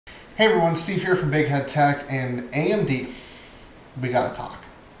Hey everyone, Steve here from Big Head Tech, and AMD, we gotta talk.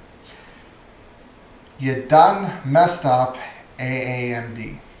 You done messed up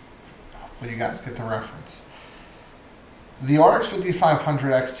AMD. Hopefully you guys get the reference. The RX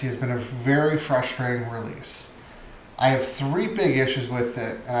 5500 XT has been a very frustrating release. I have three big issues with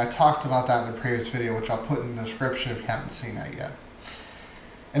it, and I talked about that in the previous video, which I'll put in the description if you haven't seen that yet.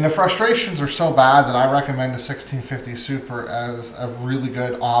 And the frustrations are so bad that I recommend the 1650 Super as a really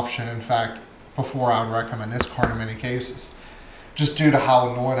good option. In fact, before I would recommend this card in many cases, just due to how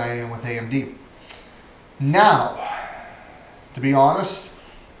annoyed I am with AMD. Now, to be honest,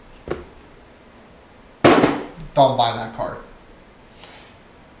 don't buy that card.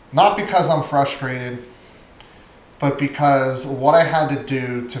 Not because I'm frustrated, but because what I had to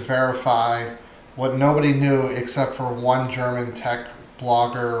do to verify what nobody knew except for one German tech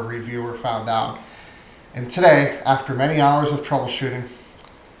blogger or reviewer found out. And today, after many hours of troubleshooting,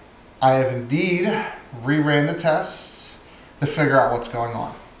 I have indeed reran the tests to figure out what's going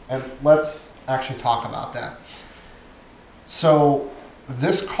on. And let's actually talk about that. So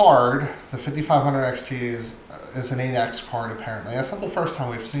this card, the 5500 XT, is an 8X card apparently. That's not the first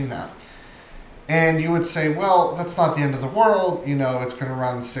time we've seen that. And you would say, well, that's not the end of the world. You know, it's going to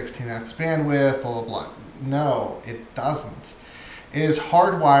run 16X bandwidth, blah, blah, blah. No, it doesn't. It is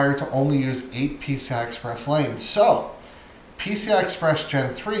hardwired to only use 8 PCI Express lanes. So, PCI Express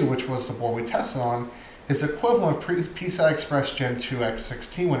Gen 3, which was the board we tested on, is equivalent of PCI Express Gen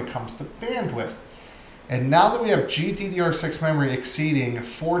 2x16 when it comes to bandwidth. And now that we have GDDR6 memory exceeding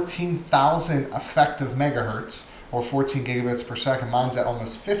 14,000 effective megahertz, or 14 gigabits per second, mine's at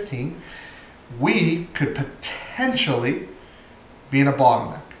almost 15, we could potentially be in a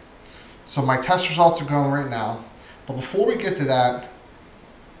bottleneck. So my test results are going right now. But before we get to that,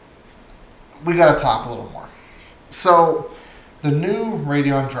 we got to talk a little more. So the new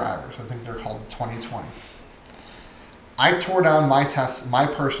Radeon drivers, I think they're called the 2020. I tore down my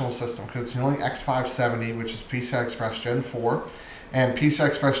personal system, because it's the only X570, which is PCI Express Gen 4, and PCI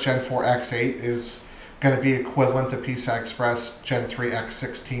Express Gen 4 X8 is going to be equivalent to PCI Express Gen 3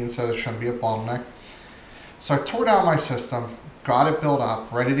 X16, so there shouldn't be a bottleneck. So I tore down my system, got it built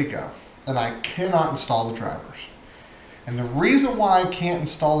up, ready to go, and I cannot install the drivers. And the reason why I can't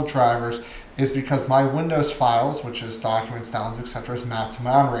install the drivers is because my Windows files, which is documents, downloads, etc., is mapped to my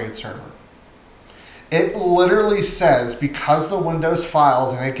on-RAID server. It literally says, because the Windows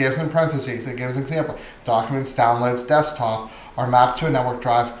files, and it gives in parentheses, it gives an example, documents, downloads, desktop, are mapped to a network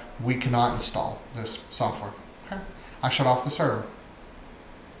drive, we cannot install this software. Okay? I shut off the server.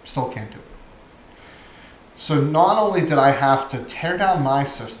 Still can't do it. So not only did I have to tear down my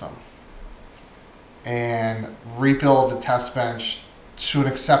system and rebuild the test bench to an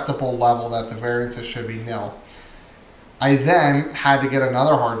acceptable level that the variances should be nil, I then had to get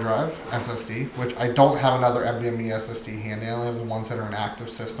another hard drive, SSD, which I don't have another NVMe SSD handy. I only have the ones that are in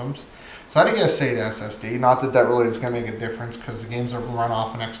active systems. So I had to get a SATA SSD. Not that that really is going to make a difference because the games are run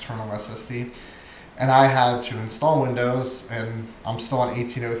off an external SSD. And I had to install Windows, and I'm still on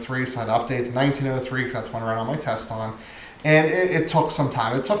 1803, so I had to update to 1903 because that's when I ran all my tests on. And it took some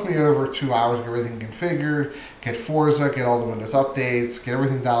time. It took me over 2 hours to get everything configured, get Forza, get all the Windows updates, get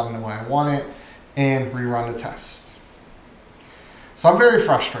everything down in the way I want it, and rerun the test. So I'm very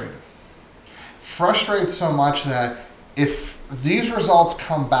frustrated. Frustrated so much that if these results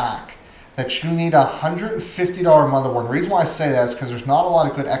come back, that you need a $150 motherboard. And the reason why I say that is because there's not a lot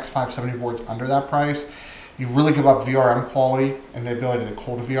of good X570 boards under that price. You really give up VRM quality and the ability to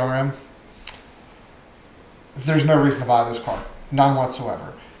cool to VRM. There's no reason to buy this card. None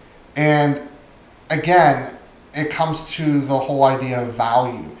whatsoever. And again, it comes to the whole idea of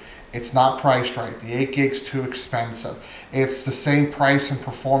value. It's not priced right. The 8 gig's too expensive. It's the same price and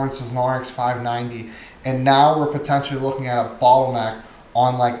performance as an RX 590. And now we're potentially looking at a bottleneck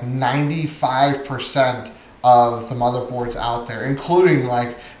on like 95% of the motherboards out there, including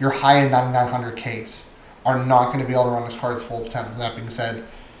like your high-end 9900Ks, are not going to be able to run this card's full potential. That being said,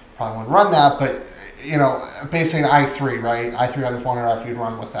 probably won't run that, but you know, basically an i3, right? i3 400F, you'd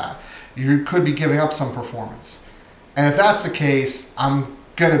run with that. You could be giving up some performance. And if that's the case, I'm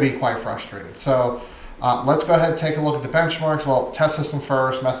going to be quite frustrated. So let's go ahead and take a look at the benchmarks. Well, test system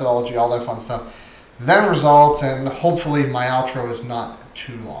first, methodology, all that fun stuff. Then results, and hopefully my outro is not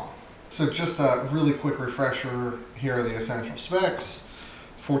too long. So just a really quick refresher, here are the essential specs.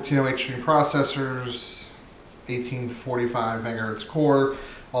 1408 stream processors, 1845 megahertz core,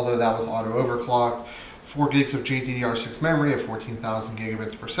 although that was auto overclocked. 4 gigs of GDDR6 memory at 14,000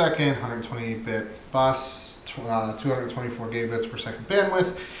 gigabits per second, 128-bit bus, 224 gigabits per second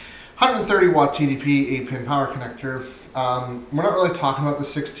bandwidth, 130 watt TDP 8-pin power connector, We're not really talking about the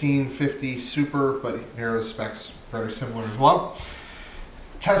 1650 Super, but here are the specs very similar as well.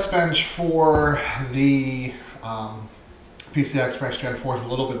 Test bench for the PCI Express Gen 4 is a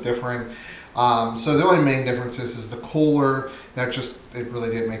little bit different. So the only main difference is the cooler. It really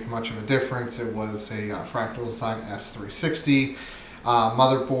didn't make much of a difference. It was a Fractal Design S360.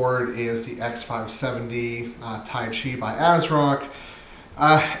 Motherboard is the X570 Tai Chi by ASRock.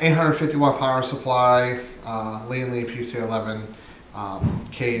 850 watt power supply, Lean PCIe 11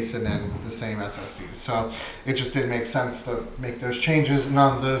 case, and then the same SSDs. So it just didn't make sense to make those changes.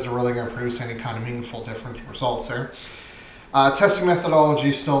 None of those are really going to produce any kind of meaningful different results there. Testing methodology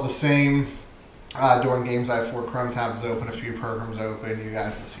is still the same. During games, I have 4 Chrome tabs open, a few programs open. You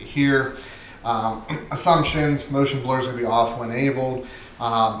guys can see here. Assumptions: motion blurs will be off when enabled.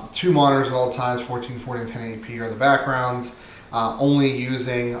 2 monitors at all times, 1440 and 1080p are the backgrounds. Only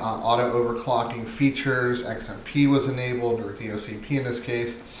using auto overclocking features. XMP was enabled, or DOCP in this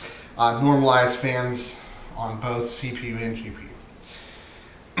case. Normalized fans on both CPU and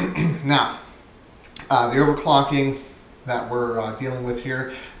GPU. Now, the overclocking that we're dealing with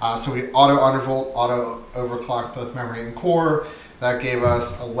here. So we auto undervolt, auto overclock both memory and core. That gave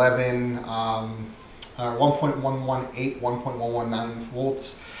us 1.118, 1.119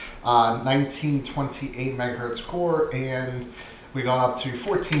 volts, 1928 megahertz core, and we got up to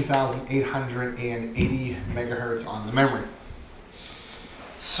 14,880 megahertz on the memory.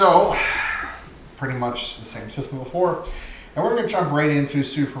 So pretty much the same system before. And we're going to jump right into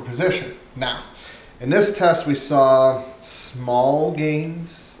superposition. Now, in this test, we saw small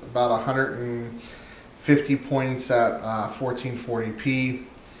gains, about 150 points at 1440p,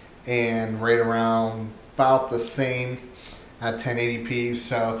 and right around about the same at 1080p.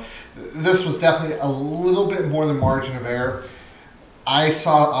 So this was definitely a little bit more than margin of error. I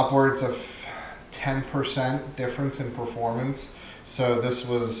saw upwards of 10% difference in performance. So this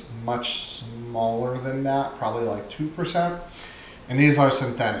was much smaller than that, probably like 2%. And these are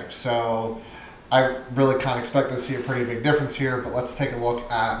synthetics. So I really kind of expect to see a pretty big difference here, but let's take a look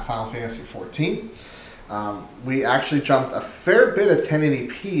at Final Fantasy XIV. We actually jumped a fair bit of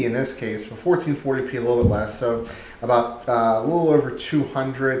 1080p in this case, but 1440p a little bit less, so about a little over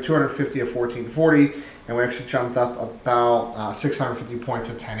 250 at 1440, and we actually jumped up about 650 points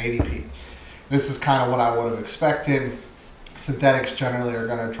at 1080p. This is kind of what I would have expected. Synthetics generally are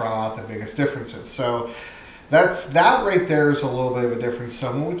going to draw out the biggest differences. So that right there is a little bit of a difference.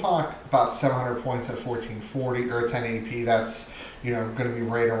 So when we talk about 700 points at 1440 or 1080p, that's going to be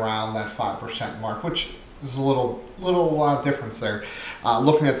right around that 5% mark, which is a little difference there.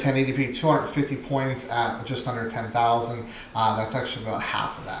 Looking at 1080p, 250 points at just under 10,000. That's actually about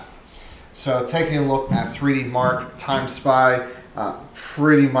half of that. So taking a look at 3D Mark, Time Spy,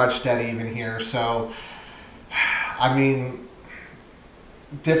 pretty much dead even here. So I mean,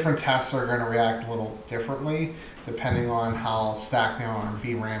 different tests are going to react a little differently depending on how stacked they are on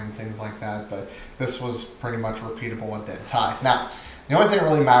VRAM and things like that, but this was pretty much repeatable at dead tie. Now, the only thing that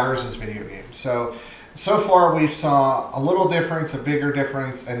really matters is video games. So far we saw a little difference, a bigger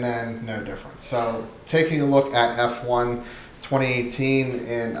difference, and then no difference. So taking a look at F1 2018,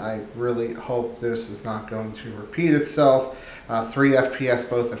 and I really hope this is not going to repeat itself. 3 FPS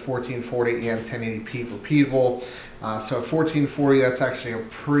both at 1440 and 1080p repeatable. So at 1440, that's actually a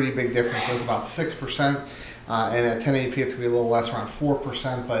pretty big difference. It's about 6%. And at 1080p, it's going to be a little less, around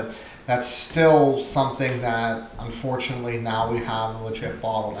 4%. But that's still something that, unfortunately, now we have a legit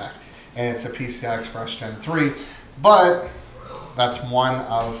bottleneck. And it's a PCI Express Gen 3. But that's 1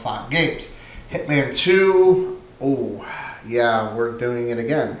 of 5 games. Hitman 2, oh, yeah, we're doing it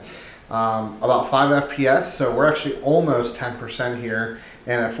again. About 5 FPS, so we're actually almost 10% here,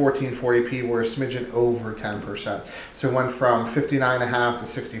 and at 1440p we're a smidgen over 10%. So we went from 59.5 to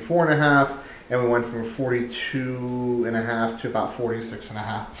 64.5, and we went from 42.5 to about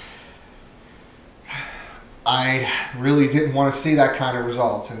 46.5. I really didn't want to see that kind of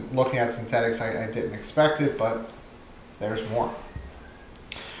results, and looking at synthetics, I didn't expect it, but there's more.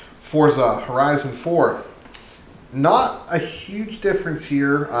 Forza Horizon 4. Not a huge difference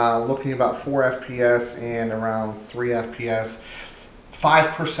here, looking about 4 FPS and around 3 FPS.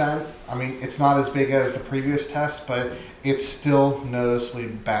 5%, I mean, it's not as big as the previous test, but it's still noticeably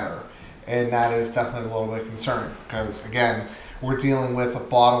better. And that is definitely a little bit concerning because, again, we're dealing with a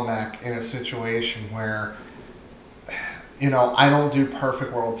bottleneck in a situation where, I don't do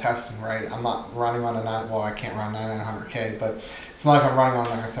perfect world testing, right? I'm not running on I can't run 9900K, but it's not like I'm running on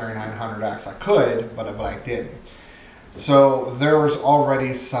like a 3900X. I could, but I didn't. So there was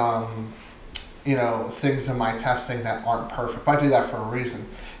already some, things in my testing that aren't perfect. But I do that for a reason.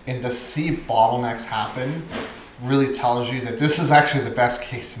 And to see bottlenecks happen really tells you that this is actually the best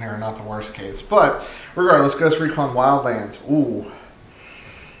case scenario, not the worst case. But regardless, Ghost Recon Wildlands. Ooh,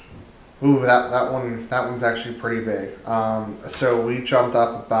 that one's actually pretty big. So we jumped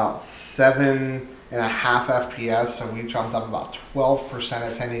up about 7.5 FPS. So we jumped up about 12%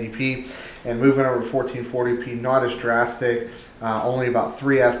 at 1080p, and moving over to 1440p, not as drastic, only about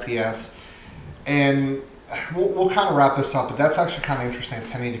 3 FPS. And we'll kind of wrap this up, but that's actually kind of interesting at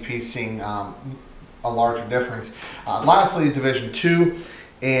 1080p, seeing a larger difference. Lastly, Division 2,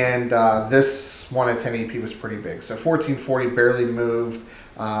 and this one at 1080p was pretty big. So 1440 barely moved,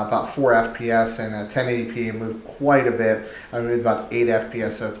 about 4 FPS, and at 1080p it moved quite a bit. I moved about 8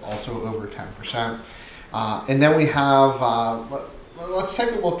 FPS, so it's also over 10%. And then we have, let's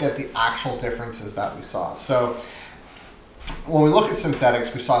take a look at the actual differences that we saw. So when we look at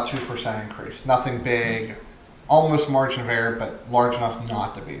synthetics, we saw a 2% increase. Nothing big, almost margin of error, but large enough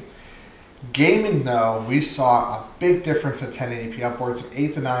not to be. Gaming, though, we saw a big difference at 1080p, upwards of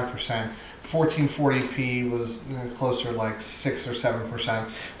 8 to 9%. 1440p was closer to like 6 or 7%,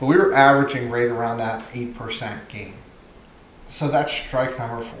 but we were averaging right around that 8% gain. So that's strike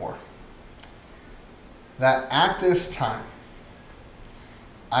number 4. That at this time,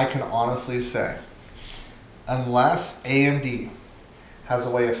 I can honestly say, unless AMD has a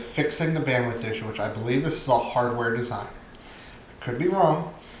way of fixing the bandwidth issue, which I believe this is a hardware design. I could be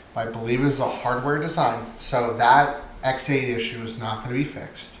wrong, but I believe it's a hardware design, so that X8 issue is not going to be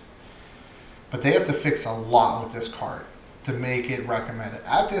fixed. But they have to fix a lot with this card to make it recommended.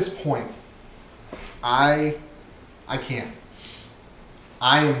 At this point, I can't.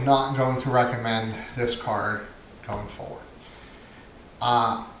 I am not going to recommend this card going forward.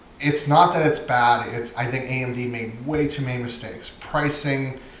 It's not that it's bad. I think AMD made way too many mistakes.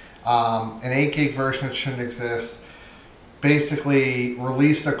 Pricing, an 8 gig version that shouldn't exist. Basically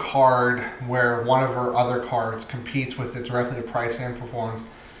released a card where one of her other cards competes with it directly at price and performance.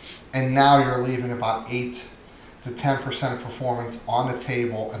 And now you're leaving about 8 to 10% of performance on the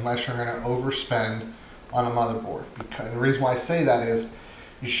table unless you're going to overspend on a motherboard. Because the reason why I say that is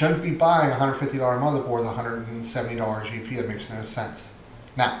you shouldn't be buying a $150 motherboard with a $170 GPU. That makes no sense.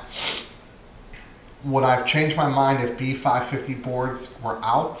 Now, would I've changed my mind if B550 boards were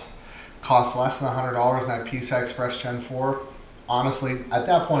out, cost less than $100 and had PCI Express Gen 4? Honestly, at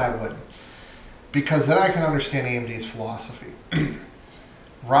that point I wouldn't. Because then I can understand AMD's philosophy.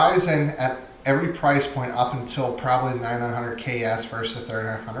 Ryzen at every price point up until probably the 9900KS versus the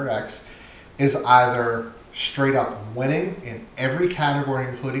 3900X is either straight up winning in every category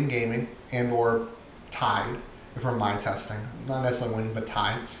including gaming and or tied, from my testing, not necessarily winning but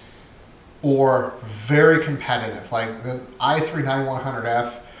tied, or very competitive, like the i3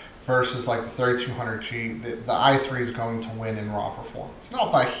 9100F versus like the 3200G. The i3 is going to win in raw performance,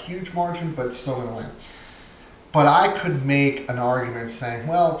 not by a huge margin, but still going to win. But I could make an argument saying,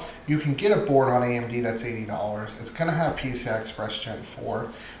 well, you can get a board on AMD that's $80. It's going to have PCI Express Gen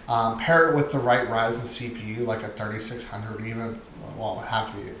 4. Pair it with the right Ryzen CPU, like a 3600, even, well, it would have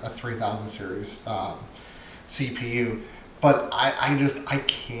to be a 3000 series CPU. But I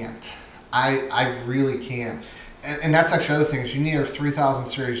can't. I really can't. And that's actually the other thing, is you need a 3000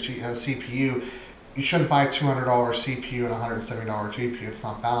 series CPU. You shouldn't buy a $200 CPU and a $170 GPU. It's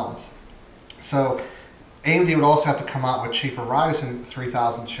not balanced. So AMD would also have to come out with cheaper Ryzen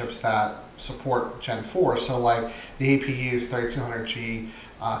 3000 chips that support Gen 4. So like the APUs, 3200G,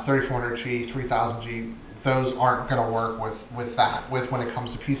 3400G, 3000G, those aren't going to work with when it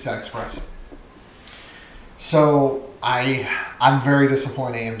comes to PCI Express. So I'm very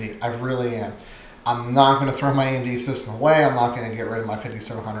disappointed in AMD. I really am. I'm not going to throw my AMD system away. I'm not going to get rid of my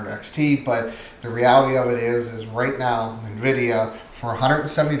 5700 XT, but the reality of it is right now, NVIDIA for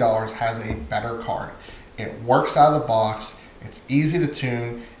 $170 has a better card. It works out of the box. It's easy to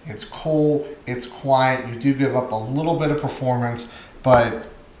tune. It's cool. It's quiet. You do give up a little bit of performance, but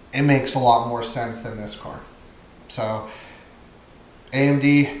it makes a lot more sense than this card. So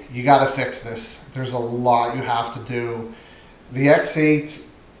AMD, you got to fix this. There's a lot you have to do. The X8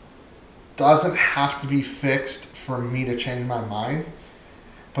 doesn't have to be fixed for me to change my mind,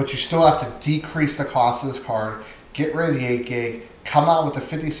 but you still have to decrease the cost of this card, get rid of the 8 gig, come out with the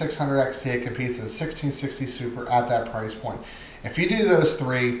 5600 XT that competes with the 1660 Super at that price point. If you do those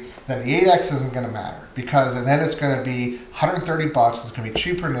three, then the 8X isn't going to matter, because then it's going to be 130 bucks. It's going to be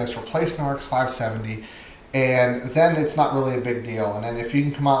cheaper than this, replace an RX 570, and then it's not really a big deal. And then if you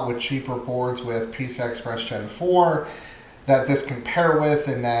can come out with cheaper boards with PCI Express Gen 4 that this can pair with,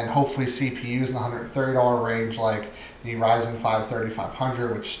 and then hopefully CPUs in the $130 range like the Ryzen 5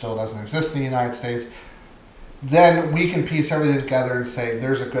 3500, which still doesn't exist in the United States, then we can piece everything together and say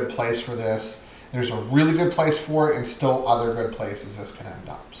there's a good place for this. There's a really good place for it and still other good places this can end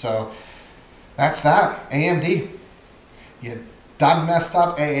up. So that's that. AMD. You done messed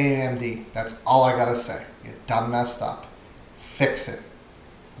up, AMD. That's all I gotta say. You done messed up. Fix it.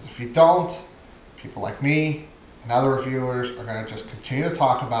 Because if you don't, people like me and other reviewers are gonna just continue to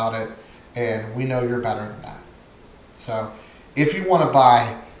talk about it, and we know you're better than that. So if you want to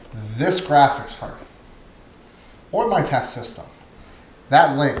buy this graphics card or my test system,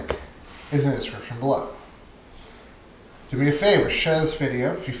 that link is in the description below. Do me a favor, share this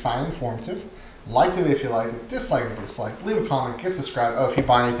video if you find it informative. Like the video if you like it, dislike it, dislike. Leave a comment, get subscribed. Oh, if you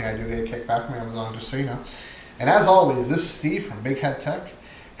buy anything, I do get a kickback from Amazon, just so you know. And as always, this is Steve from Big Head Tech.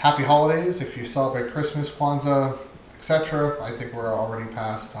 Happy holidays if you celebrate Christmas, Kwanzaa, etc. I think we're already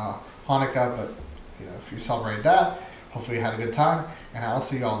past Hanukkah, but you know, if you celebrate that, hopefully you had a good time. And I'll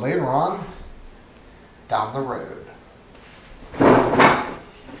see y'all later on down the road.